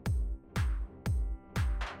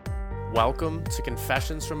Welcome to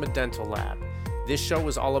Confessions from a Dental Lab. This show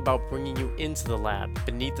is all about bringing you into the lab,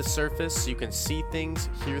 beneath the surface, so you can see things,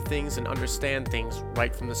 hear things, and understand things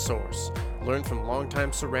right from the source. Learn from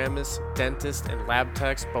longtime ceramists, dentists, and lab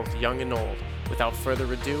techs, both young and old. Without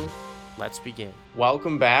further ado, let's begin.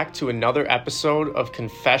 Welcome back to another episode of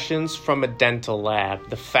Confessions from a Dental Lab,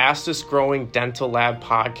 the fastest growing dental lab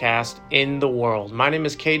podcast in the world. My name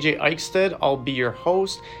is KJ Eichstead. I'll be your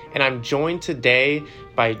host, and I'm joined today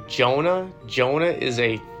by Jonah. Jonah is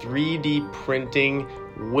a 3D printing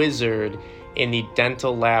wizard in the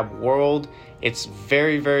dental lab world. It's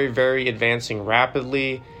very advancing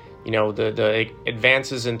rapidly. You know, the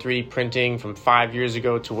advances in 3D printing from 5 years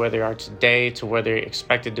ago to where they are today to where they're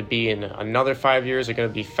expected to be in another 5 years are going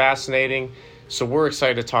to be fascinating. So we're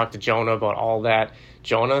excited to talk to Jonah about all that.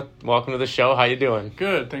 Jonah, welcome to the show. How you doing?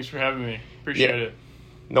 Good. Thanks for having me. Appreciate it.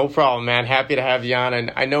 No problem, man. Happy to have you on.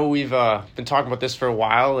 And I know we've been talking about this for a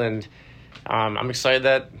while, and I'm excited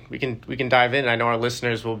that we can dive in. I know our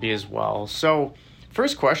listeners will be as well. So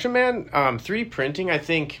first question, man. 3D printing, I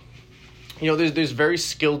think... You know, there's very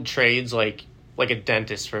skilled trades like a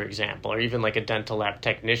dentist, for example, or even like a dental lab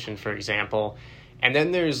technician, for example. And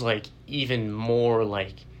then there's like even more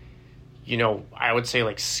like, you know, I would say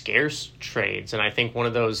like scarce trades. And I think one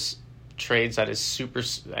of those trades that is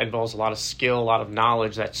involves a lot of skill, a lot of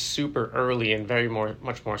knowledge, that's super early and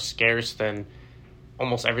much more scarce than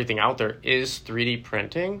almost everything out there is 3D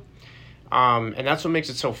printing. And that's what makes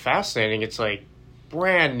it so fascinating. It's like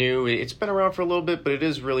brand new. It's been around for a little bit, but it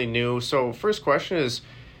is really new. So first question is,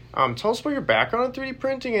 tell us about your background in 3D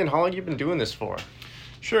printing and how long you've been doing this for.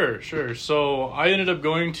 Sure. So I ended up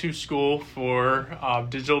going to school for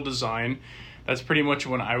digital design. That's pretty much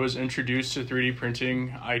when I was introduced to 3D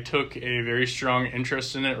printing. I took a very strong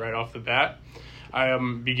interest in it right off the bat. I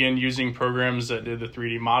began using programs that did the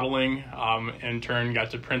 3D modeling, in turn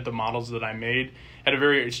got to print the models that I made. Had a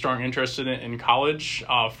very strong interest in it in college.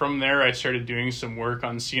 From there, I started doing some work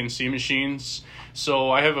on CNC machines.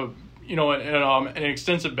 So I have an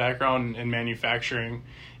extensive background in manufacturing.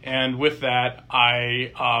 And with that,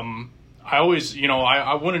 I always,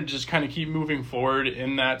 I wanted to just kind of keep moving forward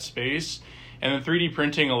in that space. And the 3D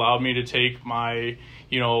printing allowed me to take my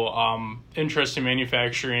interest in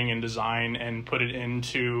manufacturing and design and put it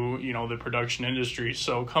into, the production industry.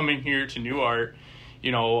 So coming here to Nuart,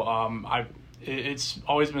 it's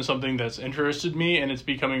always been something that's interested me, and it's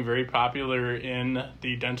becoming very popular in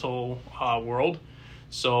the dental world.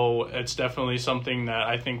 So it's definitely something that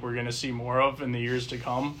I think we're going to see more of in the years to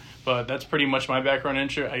come. But that's pretty much my background.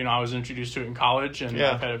 I was introduced to it in college, and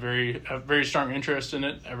I've had a very strong interest in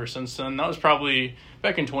it ever since then. That was probably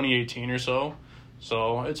back in 2018 or so.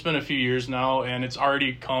 So it's been a few years now, and it's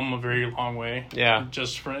already come a very long way. Yeah.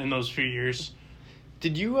 Just in those few years.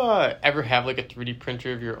 Did you ever have like a 3D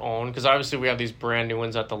printer of your own? Because obviously we have these brand new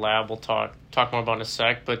ones at the lab. We'll talk more about in a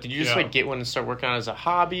sec. But did you just get one and start working on it as a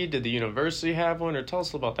hobby? Did the university have one? Or tell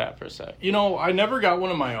us about that for a sec. I never got one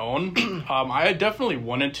of my own. I definitely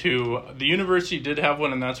wanted to. The university did have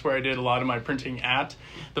one, and that's where I did a lot of my printing at.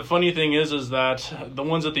 The funny thing is that the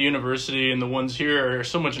ones at the university and the ones here are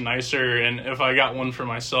so much nicer. And if I got one for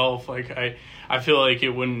myself, I feel like it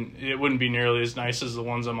wouldn't be nearly as nice as the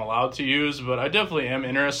ones I'm allowed to use, but I definitely am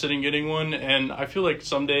interested in getting one, and I feel like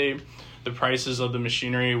someday the prices of the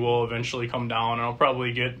machinery will eventually come down, and I'll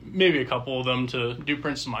probably get maybe a couple of them to do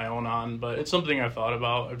prints of my own on, but it's something I've thought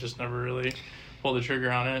about. I've just never really pulled the trigger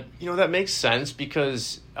on it. That makes sense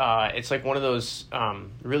because it's like one of those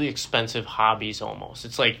really expensive hobbies almost.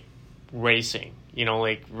 It's like racing.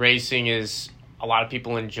 Racing is... A lot of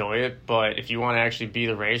people enjoy it, but if you want to actually be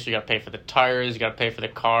the racer, you got to pay for the tires, you got to pay for the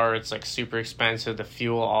car. It's like super expensive, the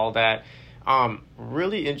fuel, all that.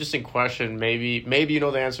 Really interesting question. Maybe you know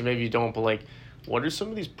the answer, maybe you don't, but like, what are some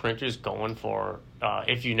of these printers going for?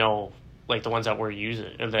 If you know, like the ones that we're using,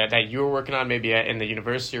 that you were working on, maybe in the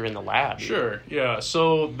university or in the lab. Sure, yeah.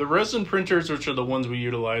 So the resin printers, which are the ones we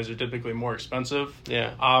utilize, are typically more expensive.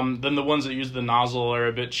 Yeah. Then the ones that use the nozzle are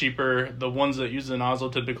a bit cheaper. The ones that use the nozzle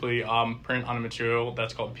typically print on a material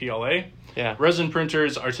that's called PLA. Yeah. Resin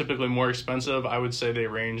printers are typically more expensive. I would say they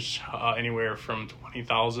range anywhere from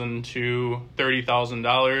 $20,000 to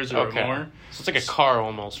 $30,000 or more. So it's like a car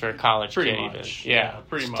almost for a college kid. Pretty much. Yeah,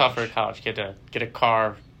 pretty much. It's tough for a college kid to get a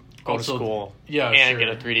car, go to school, and get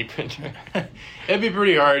a 3D printer. It'd be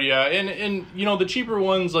pretty hard, yeah. And the cheaper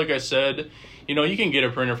ones, like I said, you can get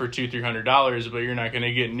a printer for $200-$300, but you're not going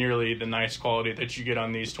to get nearly the nice quality that you get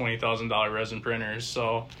on these $20,000 resin printers.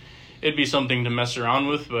 So it'd be something to mess around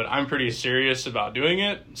with, but I'm pretty serious about doing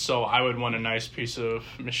it. So I would want a nice piece of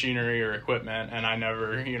machinery or equipment, and I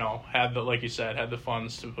never, had like you said, had the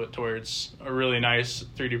funds to put towards a really nice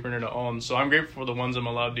 3D printer to own. So I'm grateful for the ones I'm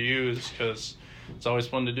allowed to use because it's always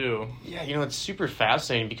fun to do. Yeah, it's super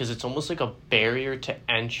fascinating because it's almost like a barrier to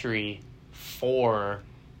entry for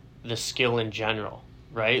the skill in general,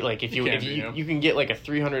 right? Like if you can get like a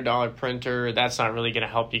 $300 printer, that's not really going to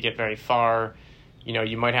help you get very far.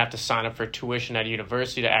 You might have to sign up for tuition at a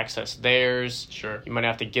university to access theirs. Sure. You might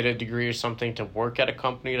have to get a degree or something to work at a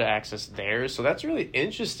company to access theirs. So that's really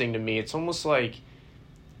interesting to me. It's almost like,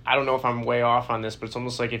 I don't know if I'm way off on this, but it's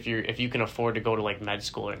almost like if you can afford to go to like med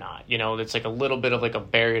school or not. It's like a little bit of like a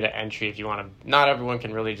barrier to entry if you want to. Not everyone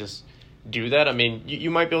can really just do that. I mean,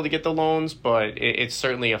 you might be able to get the loans, but it's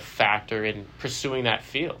certainly a factor in pursuing that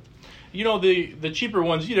field. The cheaper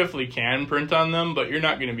ones, you definitely can print on them, but you're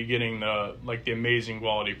not going to be getting the amazing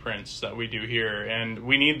quality prints that we do here. And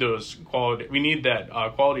we need that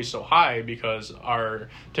quality so high because our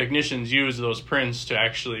technicians use those prints to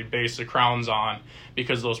actually base the crowns on,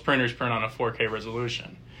 because those printers print on a 4K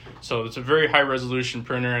resolution. So it's a very high resolution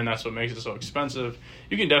printer, and that's what makes it so expensive.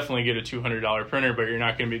 You can definitely get a $200 printer, but you're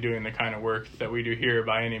not going to be doing the kind of work that we do here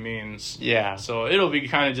by any means. Yeah. So it'll be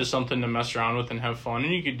kind of just something to mess around with and have fun.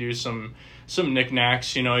 And you could do some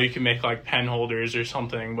knickknacks, you can make like pen holders or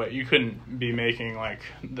something, but you couldn't be making like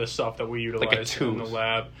the stuff that we utilize in the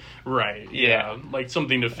lab. Right. Yeah. Like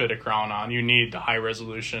something to fit a crown on. You need the high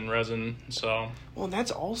resolution resin. So. Well,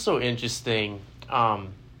 that's also interesting.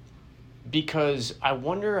 Because I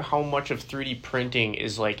wonder how much of 3D printing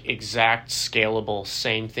is like exact, scalable,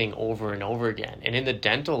 same thing over and over again. And in the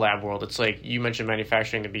dental lab world, it's like you mentioned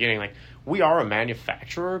manufacturing in the beginning. Like we are a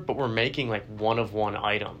manufacturer, but we're making like one of one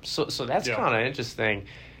items. So that's kind of interesting.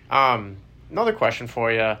 Another question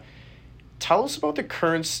for you. Tell us about the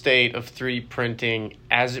current state of 3D printing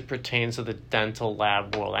as it pertains to the dental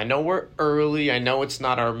lab world. I know we're early. I know it's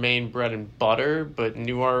not our main bread and butter, but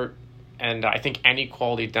Nuart and I think any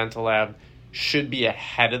quality dental lab should be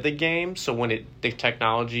ahead of the game. So when the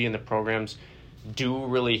technology and the programs do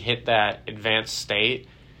really hit that advanced state,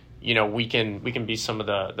 we can be some of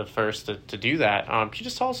the first to do that. Can you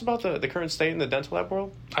just tell us about the current state in the dental lab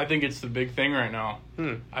world? I think it's the big thing right now.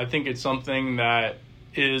 I think it's something that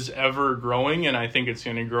is ever growing, and I think it's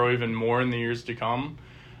going to grow even more in the years to come.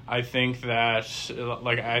 I think that,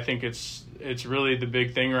 it's really the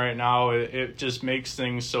big thing right now. It just makes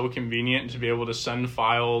things so convenient to be able to send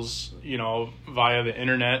files, via the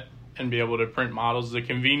internet and be able to print models. The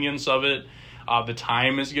convenience of it, the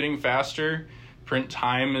time is getting faster. Print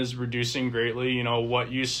time is reducing greatly.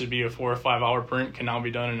 What used to be a 4 or 5 hour print can now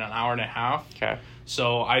be done in an hour and a half. Okay.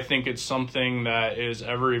 So I think it's something that is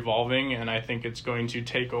ever evolving, and I think it's going to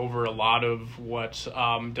take over a lot of what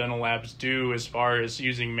dental labs do as far as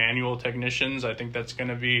using manual technicians. I think that's going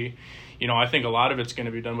to be, I think a lot of it's going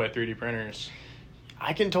to be done by 3D printers.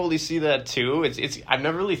 I can totally see that too. It's I've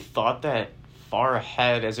never really thought that far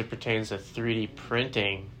ahead as it pertains to 3D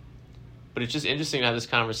printing, but it's just interesting to have this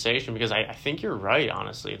conversation because I think you're right,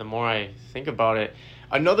 honestly, the more I think about it.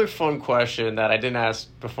 Another fun question that I didn't ask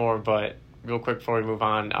before, but real quick before we move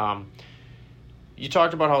on, you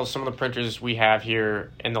talked about how some of the printers we have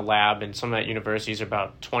here in the lab and some at universities are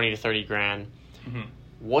about 20 to 30 grand. Mm-hmm.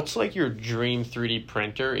 What's like your dream 3D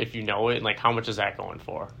printer, if you know it, and like how much is that going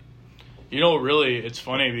for? Really, it's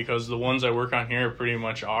funny because the ones I work on here pretty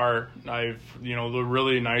much are. The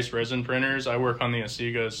really nice resin printers. I work on the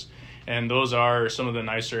Asigas, and those are some of the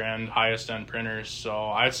nicer end, highest end printers.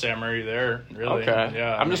 So I'd say I'm already there, really. Okay.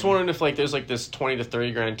 Yeah. I'm just wondering if like there's like this 20 to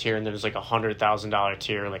 30 grand tier and there's like $100,000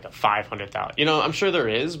 tier, like a $500,000. I'm sure there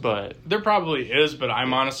is, but there probably is, but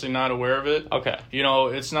I'm honestly not aware of it. Okay.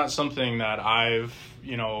 It's not something that I've,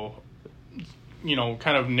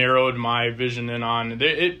 kind of narrowed my vision in on.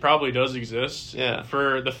 It probably does exist. Yeah.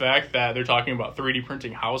 For the fact that they're talking about 3D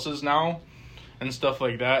printing houses now and stuff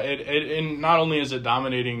like that. And not only is it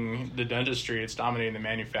dominating the dentistry, it's dominating the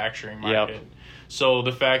manufacturing market. Yep. So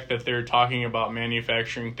the fact that they're talking about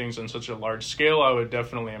manufacturing things on such a large scale, I would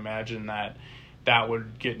definitely imagine that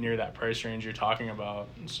would get near that price range you're talking about.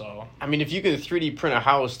 So I mean, if you could 3D print a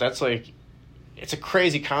house, that's like, it's a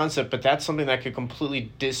crazy concept, but that's something that could completely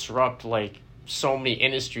disrupt like so many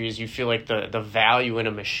industries. You feel like the value in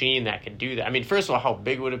a machine that could do that. I mean, first of all, how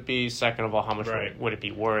big would it be? Second of all, how much would it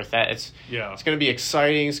be worth? It's going to be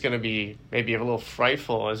exciting. It's going to be maybe a little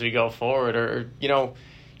frightful as we go forward. Or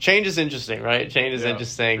change is interesting, right? Change is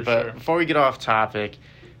interesting. But sure. Before we get off topic,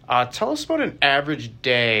 tell us about an average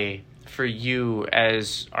day for you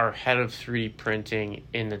as our head of 3D printing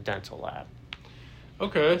in the dental lab.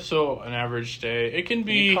 Okay, so an average day. It can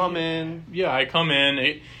be... You come in. Yeah, I come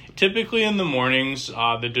in. Typically in the mornings,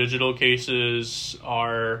 the digital cases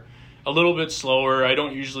are a little bit slower. I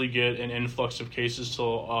don't usually get an influx of cases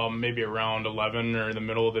till maybe around 11 or in the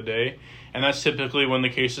middle of the day. And that's typically when the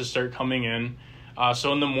cases start coming in.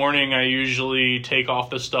 So in the morning, I usually take off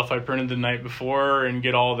the stuff I printed the night before and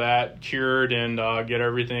get all that cured and get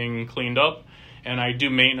everything cleaned up. And I do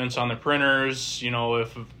maintenance on the printers.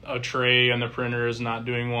 If a tray on the printer is not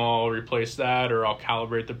doing well, I'll replace that, or I'll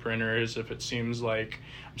calibrate the printers if it seems like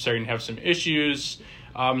I'm starting to have some issues.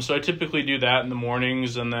 So I typically do that in the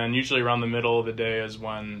mornings, and then usually around the middle of the day is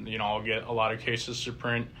when, I'll get a lot of cases to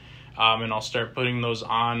print. And I'll start putting those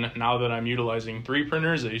on now that I'm utilizing 3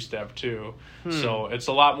 printers. I used to have 2. So it's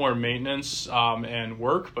a lot more maintenance and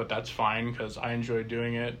work, but that's fine because I enjoy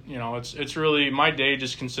doing it. It's really, my day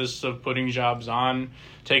just consists of putting jobs on,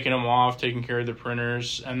 taking them off, taking care of the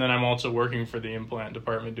printers, and then I'm also working for the implant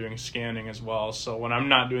department doing scanning as well. So when I'm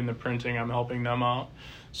not doing the printing, I'm helping them out.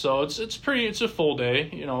 So it's a full day,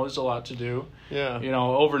 there's a lot to do. Yeah.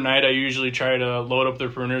 Overnight I usually try to load up the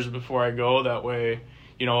printers before I go. That way,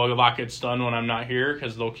 a lot gets done when I'm not here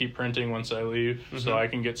because they'll keep printing once I leave. Mm-hmm. So I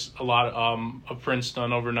can get a lot of prints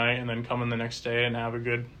done overnight and then come in the next day and have a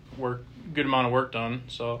good amount of work done.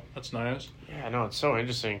 So that's nice. Yeah, no, it's so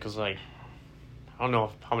interesting because, I don't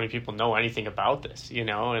know how many people know anything about this,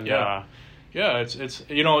 and yeah. Yeah,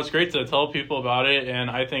 it's great to tell people about it, and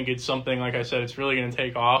I think it's something, like I said, it's really going to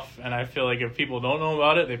take off, and I feel like if people don't know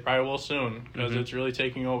about it, they probably will soon, because it's really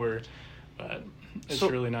taking over, but it's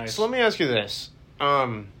really nice. So let me ask you this.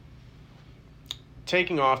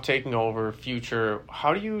 Taking off, taking over, future,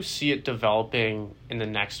 how do you see it developing in the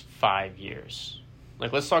next 5 years?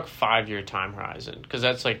 Let's talk 5-year time horizon, because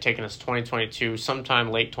that's taking us 2022, sometime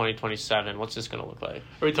late 2027. What's this going to look like?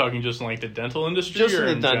 Are we talking just in the dental industry? Just or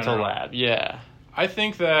in the dental general? lab, yeah. I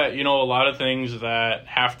think that, a lot of things that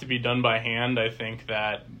have to be done by hand, I think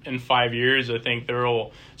that in 5 years, I think there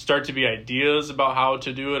will start to be ideas about how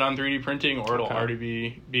to do it on 3D printing, or it'll already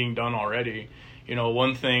be being done already.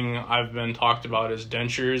 One thing I've been talked about is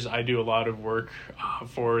dentures. I do a lot of work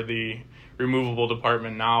for the removable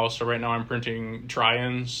department now. So right now I'm printing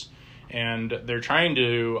try-ins, and they're trying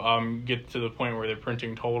to get to the point where they're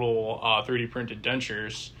printing total 3D printed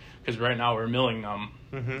dentures, because right now we're milling them.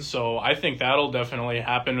 Mm-hmm. So I think that'll definitely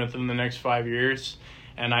happen within the next 5 years.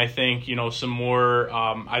 And I think, some more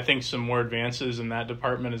advances in that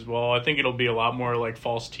department as well. I think it'll be a lot more like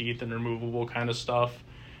false teeth and removable kind of stuff.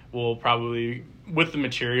 Will probably, with the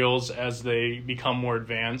materials as they become more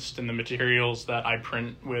advanced and the materials that I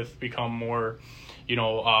print with become more,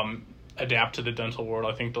 adapt to the dental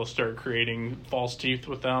world, I think they'll start creating false teeth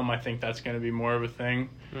with them. I think that's going to be more of a thing.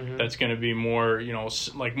 Mm-hmm. That's going to be more,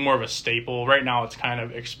 more of a staple. Right now it's kind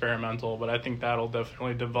of experimental, but I think that'll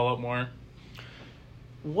definitely develop more.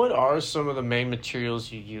 What are some of the main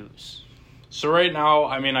materials you use? So right now,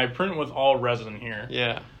 I print with all resin here.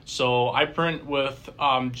 Yeah. So I print with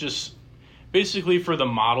just basically for the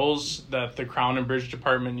models that the Crown and Bridge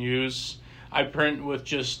department use, I print with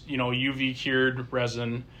just, UV cured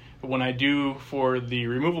resin. But when I do for the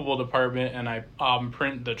removable department and I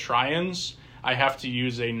print the try-ins, I have to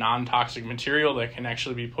use a non-toxic material that can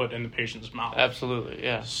actually be put in the patient's mouth. Absolutely,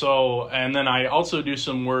 yeah. So, and then I also do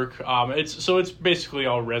some work. It's basically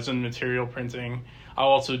all resin material printing. I'll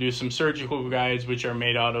also do some surgical guides, which are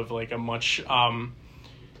made out of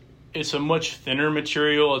it's a much thinner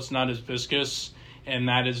material. It's not as viscous, and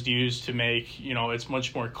that is used to make, it's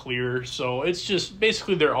much more clear. So it's just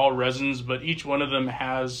basically they're all resins, but each one of them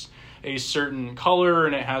has a certain color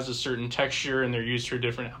and it has a certain texture, and they're used for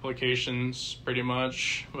different applications pretty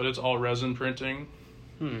much, but it's all resin printing.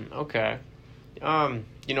 Okay. Kind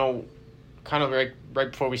of right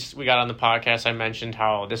before we got on the podcast, I mentioned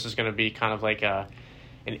how this is going to be kind of like an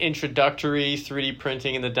introductory 3D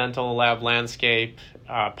printing in the dental lab landscape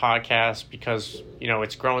podcast, because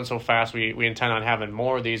it's growing so fast. We intend on having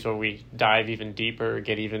more of these where we dive even deeper,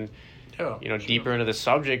 get even deeper into the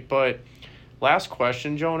subject. But last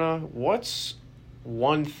question, Jonah, what's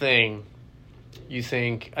one thing you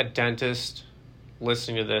think a dentist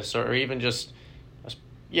listening to this, or even just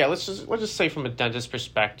let's just say from a dentist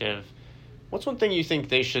perspective, what's one thing you think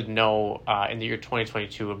they should know in the year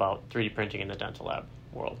 2022 about 3D printing in the dental lab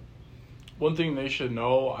world? One thing they should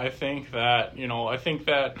know, I think that you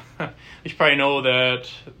should probably know that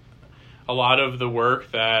a lot of the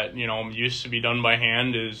work that used to be done by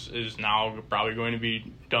hand is now probably going to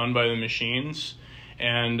be done by the machines,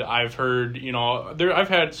 And I've heard, I've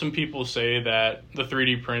had some people say that the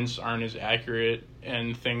 3D prints aren't as accurate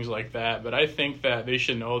and things like that. But I think that they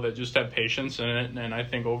should know that just have patience in it. And I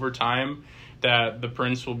think over time that the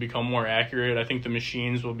prints will become more accurate. I think the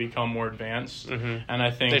machines will become more advanced. And I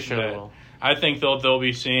think I think they'll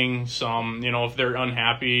be seeing some, if they're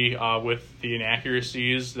unhappy with the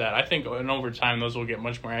inaccuracies, that I think and over time those will get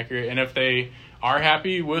much more accurate. And if they are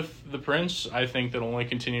happy with the prints, I think they'll only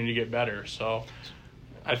continue to get better. So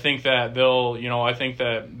I think that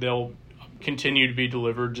they'll continue to be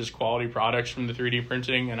delivered just quality products from the 3D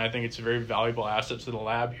printing, and I think it's a very valuable asset to the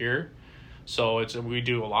lab here. So we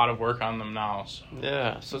do a lot of work on them now. So.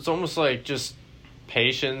 Yeah, so it's almost like just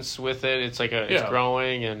patience with it. It's like it's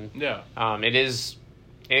growing, and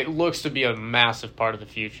it looks to be a massive part of the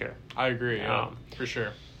future. I agree, for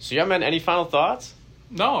sure. So yeah, man, any final thoughts?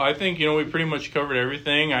 No, I think, we pretty much covered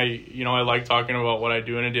everything. I like talking about what I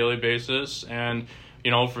do on a daily basis. And,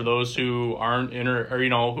 for those who aren't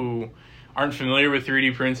who aren't familiar with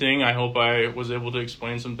 3D printing, I hope I was able to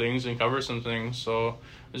explain some things and cover some things. So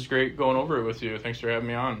it was great going over it with you. Thanks for having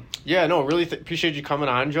me on. Yeah, no, really appreciate you coming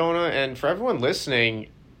on, Jonah. And for everyone listening,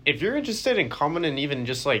 if you're interested in coming and even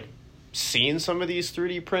just like seeing some of these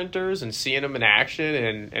 3D printers and seeing them in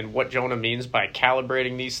action and what Jonah means by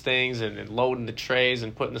calibrating these things and loading the trays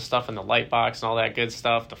and putting the stuff in the light box and all that good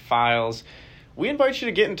stuff, the files, we invite you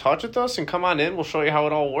to get in touch with us and come on in. We'll show you how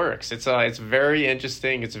it all works. It's very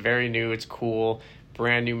interesting. It's very new. It's cool.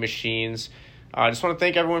 Brand new machines. I just want to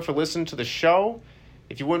thank everyone for listening to the show.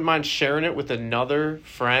 If you wouldn't mind sharing it with another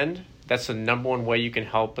friend, that's the number one way you can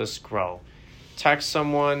help us grow. Text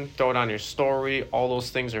someone, throw it on your story. All those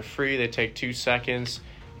things are free. They take 2 seconds.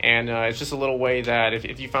 And it's just a little way that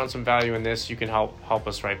if you found some value in this, you can help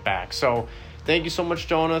us right back. So thank you so much,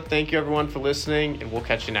 Jonah. Thank you, everyone, for listening, and we'll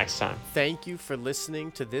catch you next time. Thank you for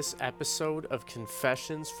listening to this episode of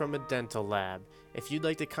Confessions from a Dental Lab. If you'd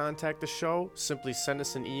like to contact the show, simply send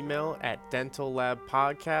us an email at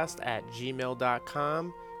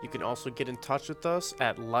dentallabpodcast@gmail.com. You can also get in touch with us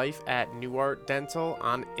at life@newartdental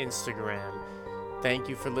on Instagram. Thank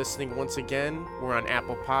you for listening once again. We're on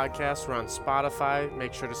Apple Podcasts. We're on Spotify.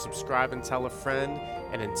 Make sure to subscribe and tell a friend.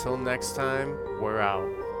 And until next time, we're out.